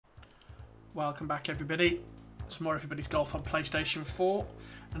Welcome back, everybody. Some more Everybody's Golf on PlayStation 4.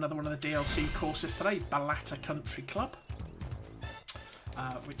 Another one of the DLC courses today, Balata Country Club,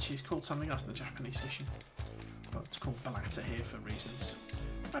 which is called something else in the Japanese edition. But it's called Balata here for reasons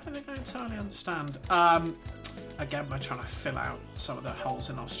I don't think I entirely understand. Again, we're trying to fill out some of the holes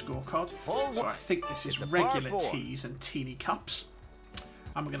in our scorecard. So I think this is regular tees and teeny cups.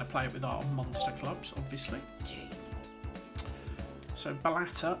 And we're going to play it with our monster clubs, obviously. So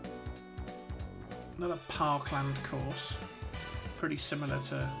Balata, another parkland course, pretty similar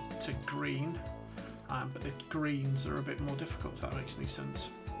to green, but the greens are a bit more difficult, if that makes any sense.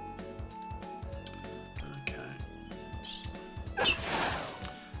 Okay.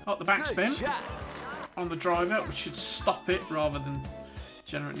 Oh, the backspin on the driver, which should stop it rather than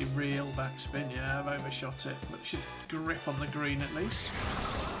generally real backspin. Yeah, I've overshot it, but it should grip on the green at least.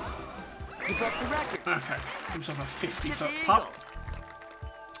 You broke the record. Okay, himself a 50-foot putt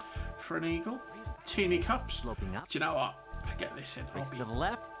for an eagle. Teeny cups. Sloping up. Do you know what? Forget this in. I'll be to the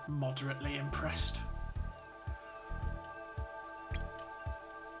left. Moderately impressed.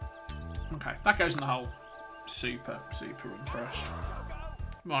 Okay, that goes in the hole. Super impressed.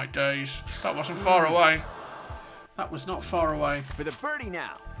 My days. That wasn't far away. That was not far away. For the birdie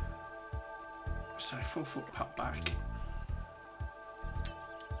now. So 4-foot putt back.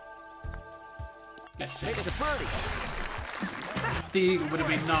 Get it. It's a birdie. The eagle would have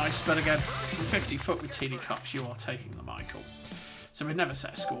been nice, but again, from 50 foot with teeny cups, you are taking the Michael. So we've never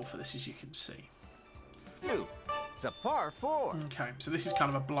set a score for this, as you can see. It's a par 4. Okay, so this is kind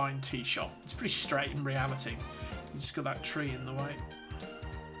of a blind tee shot. It's pretty straight in reality. You just got that tree in the way.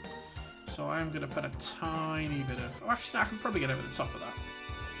 So I am going to put a tiny bit of... Oh, actually, no, I can probably get over the top of that.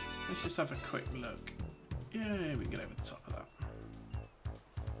 Let's just have a quick look. Yeah, we can get over the top of that.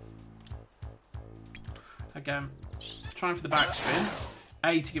 Again, trying for the backspin.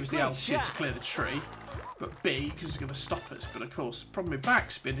 A, to give us the altitude to clear the tree. But B, because it's going to stop us. But of course, the problem with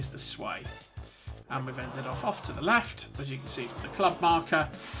backspin is the sway. And we've ended off to the left, as you can see from the club marker.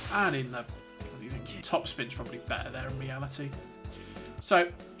 And in the... What do you think? Top spin's probably better there in reality. So,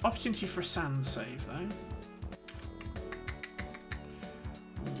 opportunity for a sand save, though.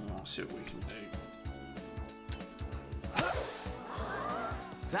 Let's see what we can do.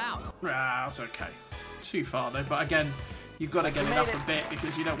 It's out. Ah, that's okay. Too far, though. But again, you've got to get it up a bit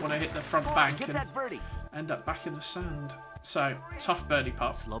because you don't want to hit the front bank and end up back in the sand. So, tough birdie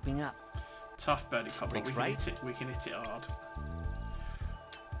putt. Sloping up. Tough birdie putt, but we can hit it hard.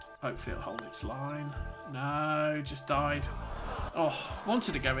 Hopefully it'll hold its line. No, just died. Oh,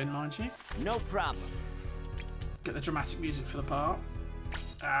 wanted to go in, mind you. No problem. Get the dramatic music for the part.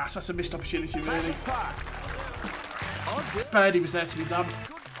 Ah, so that's a missed opportunity, really. Birdie was there to be done.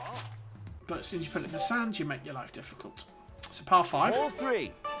 But as soon as you put it in the sand, you make your life difficult. It's a par 5. Hole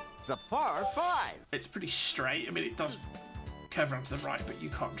 3. It's a par 5. It's pretty straight. I mean, it does curve around to the right, but you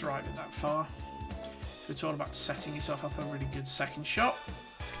can't drive it that far. So it's all about setting yourself up a really good second shot.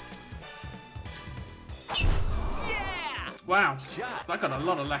 Wow, that got a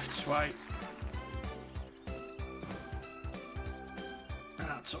lot of left sway.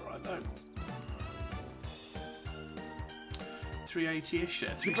 That's alright though. 380-ish,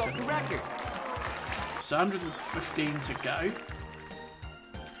 370. So 115 to go.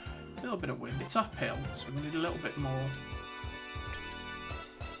 A little bit of wind. It's uphill, so we need a little bit more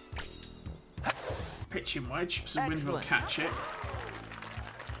pitching wedge, so wind will catch it.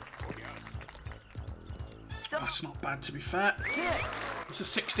 That's not bad, to be fair. It's a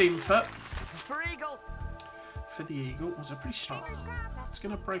 16-foot. This is for eagle. For the eagle, was a pretty strong. It's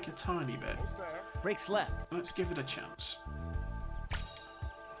going to break a tiny bit. Breaks left. Let's give it a chance.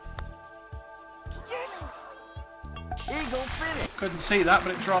 Yes. Eagle finish. Couldn't see that,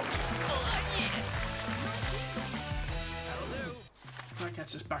 but it dropped. Yes. That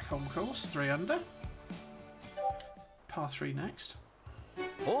gets us back on course. 3 under. Par 3 next.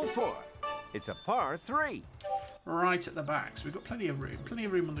 Hole 4. It's a par 3. Right at the back, so we've got plenty of room. Plenty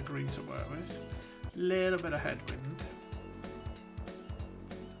of room on the green to work with. Little bit of headwind.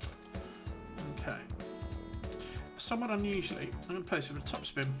 Okay. Somewhat unusually, I'm going to play this with a top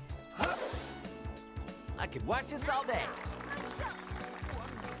spin. I could watch this all day.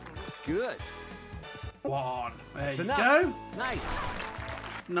 Good. 1. There you enough. go. Nice.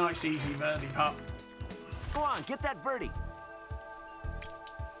 Nice, easy birdie putt. Go on, get that birdie.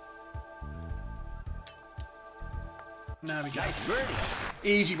 There we go. Nice birdie.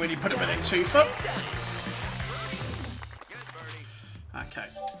 Easy when you put them in at 2 foot. Okay,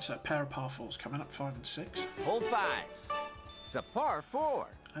 so a pair of par 4s coming up, 5 and 6. Hole 5. It's a par 4.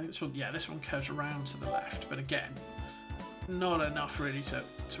 I think this one, yeah, this one curves around to the left, but again, not enough really to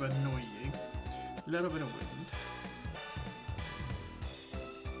annoy you. A little bit of wind.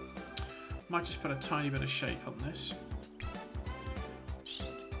 Might just put a tiny bit of shape on this.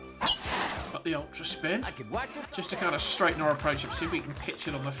 Got the ultra spin. Just to kind of straighten our approach up. See if we can pitch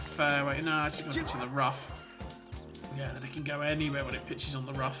it on the fairway. No, it's just going to pitch in the rough. Yeah, then it can go anywhere when it pitches on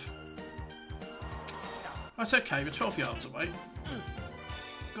the rough. That's okay, we're 12 yards away.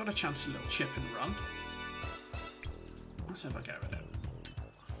 Got a chance, a little chip and run. Let's have a go with it.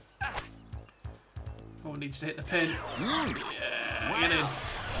 Oh, needs to hit the pin. Yeah, get in.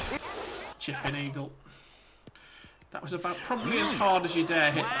 Chipping eagle. That was about probably as hard as you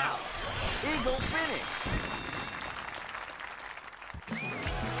dare hit that. Eagle finish.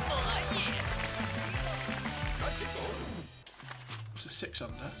 It's a 6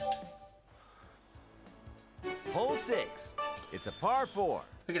 under. Hole 6. It's a par 4.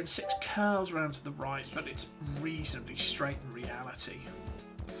 Again, 6 curls round to the right, but it's reasonably straight in reality.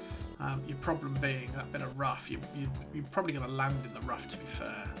 Your problem being that bit of rough, you're probably going to land in the rough, to be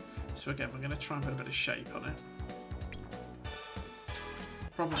fair. So again, we're going to try and put a bit of shape on it.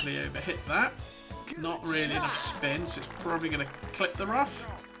 Probably overhit that. Not really enough spin, so it's probably going to clip the rough.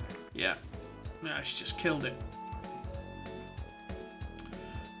 Yeah. No, it's just killed it.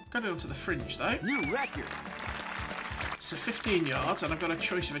 Got it onto the fringe, though. New record. So 15 yards, and I've got a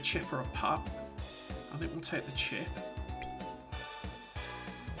choice of a chip or a putt. I think we'll take the chip.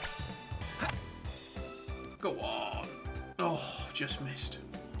 Go on. Oh, just missed.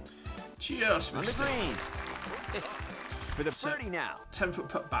 Just missed it. For the birdie now. 10-foot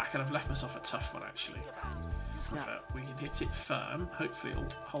putt back, and I've left myself a tough one, actually. But we can hit it firm. Hopefully it'll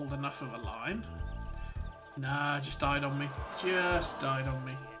hold enough of a line. Nah, just died on me. Just died on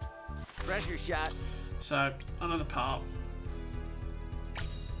me. Pressure shot. So, another par.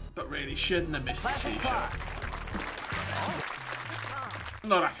 But really, shouldn't have missed the tee shot.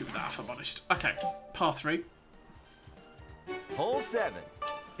 Not happy with that, if I'm honest. Okay, par 3. Hole 7.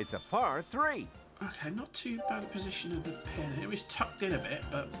 It's a par 3. Okay, not too bad a position of the pin. It was tucked in a bit,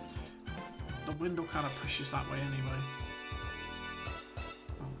 but the wind will kind of push us that way anyway.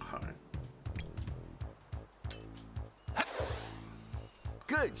 Okay.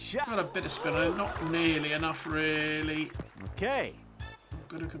 Good shot. Got a bit of spin on it, not nearly enough, really. Okay.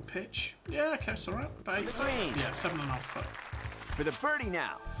 Got a good pitch. Yeah, okay, it's alright. About 8 foot. Yeah, 7.5 foot. For the birdie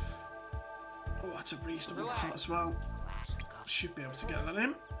now. Oh, that's a reasonable putt as well. Should be able to get that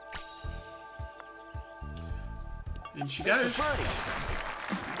in. In she goes.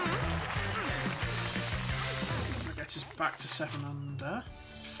 That gets us back to 7 under.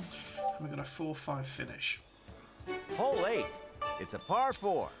 And we've got a 4-5 finish. Hole 8. It's a par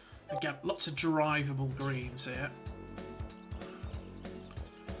 4. Again, lots of drivable greens here.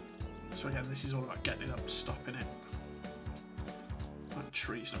 So again, this is all about getting it up, stopping it. That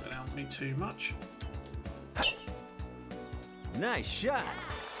tree's not going to help me too much. Nice shot.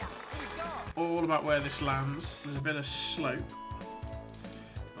 All about where this lands. There's a bit of slope.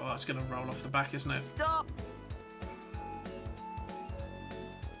 Oh, that's going to roll off the back, isn't it? Stop.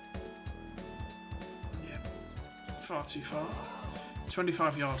 Yeah, far too far.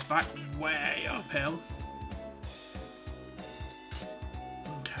 25 yards back, way uphill.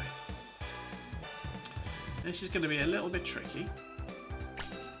 Okay. This is going to be a little bit tricky.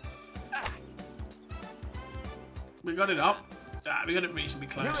 We got it up. We got it reasonably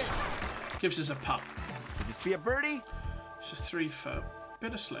close. Gives us a putt. Could this be a birdie? It's just 3 foot.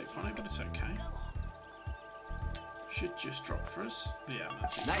 Bit of slope on it, but it's okay. Should just drop for us. Yeah,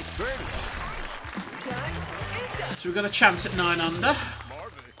 that's it. Nice birdie. So we've got a chance at 9 under.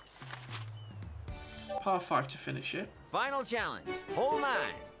 Par 5 to finish it. Final challenge. Hole 9.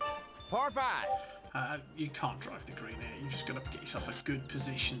 Par 5. You can't drive the green here. You've just got to get yourself a good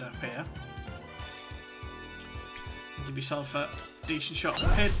position up here. Give yourself a decent shot at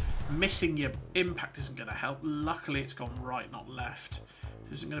the pin. Missing your impact isn't going to help. Luckily, it's gone right, not left.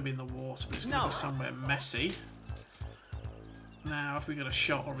 It isn't going to be in the water, but it's going to be somewhere messy. Now, have we got a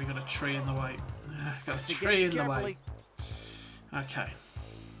shot or have we got a tree in the way? Got a tree in the way. Okay.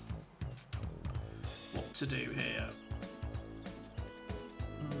 What to do here?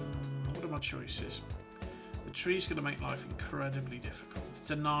 What are my choices? The tree's going to make life incredibly difficult.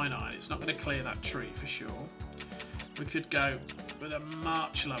 It's a 9-iron. It's not going to clear that tree for sure. We could go with a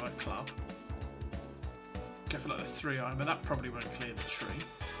much lower club. Go for like the 3-iron, but that probably won't clear the tree.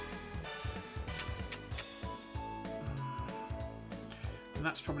 And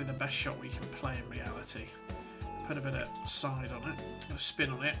that's probably the best shot we can play in reality. Put a bit of side on it, a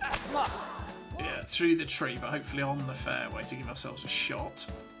spin on it. Yeah, through the tree, but hopefully on the fairway to give ourselves a shot.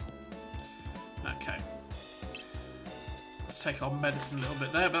 Okay. Let's take our medicine a little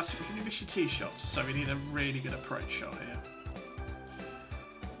bit there, but that's what we miss your tee shots, so we need a really good approach shot here.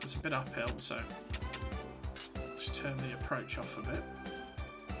 It's a bit uphill, so just turn the approach off a bit.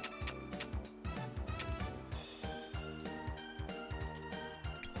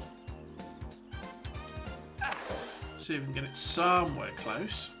 See if we can get it somewhere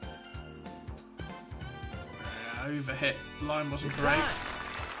close. Overhit. Line wasn't great.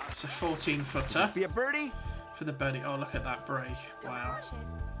 It's a 14-footer. Be a birdie. For the birdie. Oh, look at that break. Wow.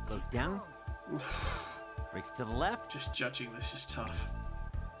 Goes down. Oof. Breaks to the left. Just judging this is tough.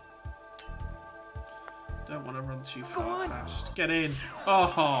 Don't want to run too far past. Get in.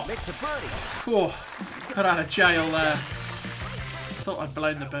 Oh. Makes a birdie. Whew. Got out of jail there. Thought I'd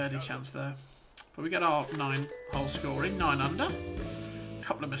blown the birdie chance there. But we get our 9-hole scoring. 9 under. A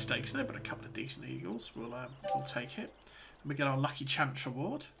couple of mistakes there, but a couple of decent eagles. We'll take it. And we get our lucky chance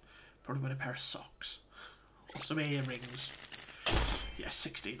reward. Probably win a pair of socks. Or some earrings. Yeah,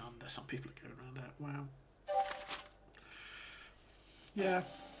 16 under. Some people are going around that. Wow. Yeah,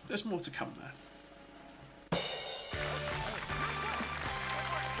 there's more to come there.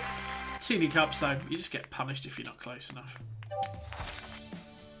 Teeny cups, though, you just get punished if you're not close enough.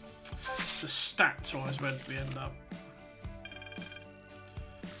 It's a stats-wise where we end up.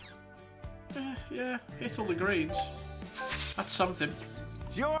 Yeah, hit all the greens. That's something.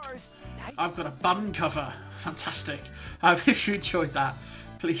 It's yours. Nice. I've got a bun cover. Fantastic. If you enjoyed that,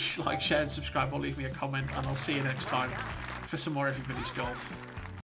 please like, share and subscribe or leave me a comment, and I'll see you next time for some more Everybody's Golf.